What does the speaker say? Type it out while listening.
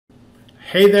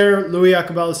Hey there, Louis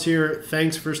Yacobelis here.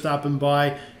 Thanks for stopping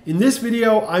by. In this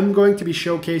video, I'm going to be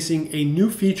showcasing a new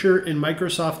feature in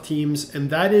Microsoft Teams, and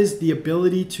that is the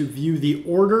ability to view the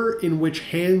order in which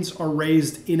hands are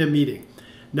raised in a meeting.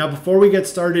 Now, before we get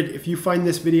started, if you find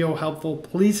this video helpful,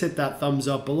 please hit that thumbs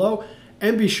up below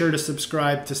and be sure to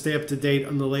subscribe to stay up to date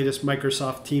on the latest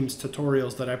Microsoft Teams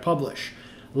tutorials that I publish.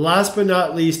 Last but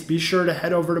not least, be sure to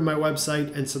head over to my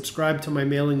website and subscribe to my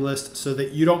mailing list so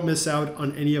that you don't miss out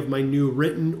on any of my new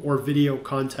written or video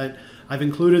content. I've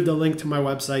included the link to my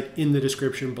website in the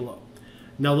description below.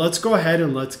 Now let's go ahead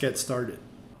and let's get started.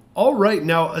 All right,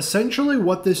 now essentially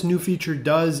what this new feature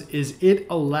does is it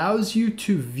allows you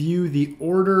to view the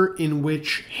order in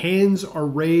which hands are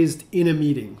raised in a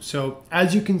meeting. So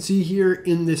as you can see here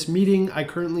in this meeting, I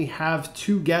currently have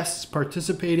two guests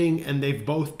participating and they've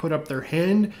both put up their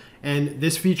hand, and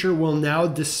this feature will now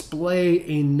display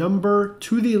a number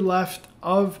to the left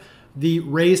of the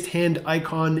raised hand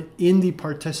icon in the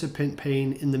participant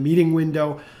pane in the meeting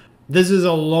window. This is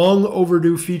a long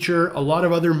overdue feature. A lot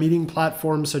of other meeting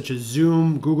platforms such as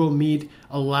Zoom, Google Meet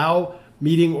allow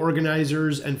meeting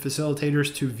organizers and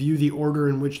facilitators to view the order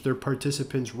in which their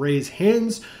participants raise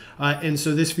hands. And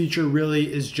so this feature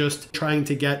really is just trying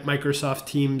to get Microsoft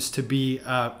Teams to be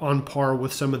on par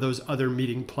with some of those other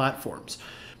meeting platforms.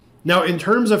 Now, in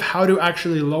terms of how to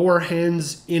actually lower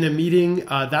hands in a meeting,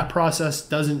 that process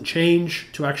doesn't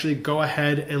change. To actually go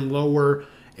ahead and lower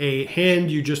a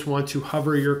hand, you just want to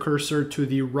hover your cursor to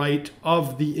the right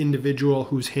of the individual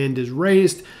whose hand is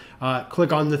raised,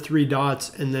 click on the three dots,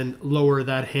 and then lower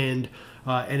that hand,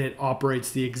 and it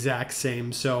operates the exact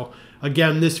same. So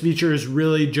again, this feature is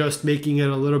really just making it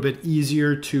a little bit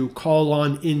easier to call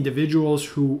on individuals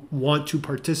who want to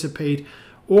participate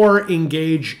or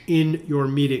engage in your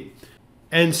meeting.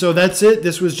 And so that's it.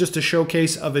 This was just a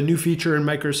showcase of a new feature in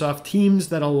Microsoft Teams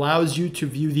that allows you to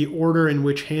view the order in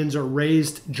which hands are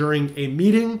raised during a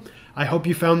meeting. I hope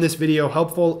you found this video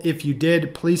helpful. If you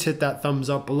did, please hit that thumbs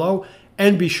up below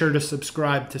and be sure to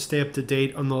subscribe to stay up to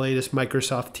date on the latest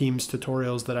Microsoft Teams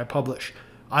tutorials that I publish.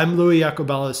 I'm Louis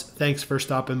Yacobelis. Thanks for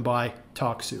stopping by.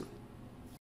 Talk soon.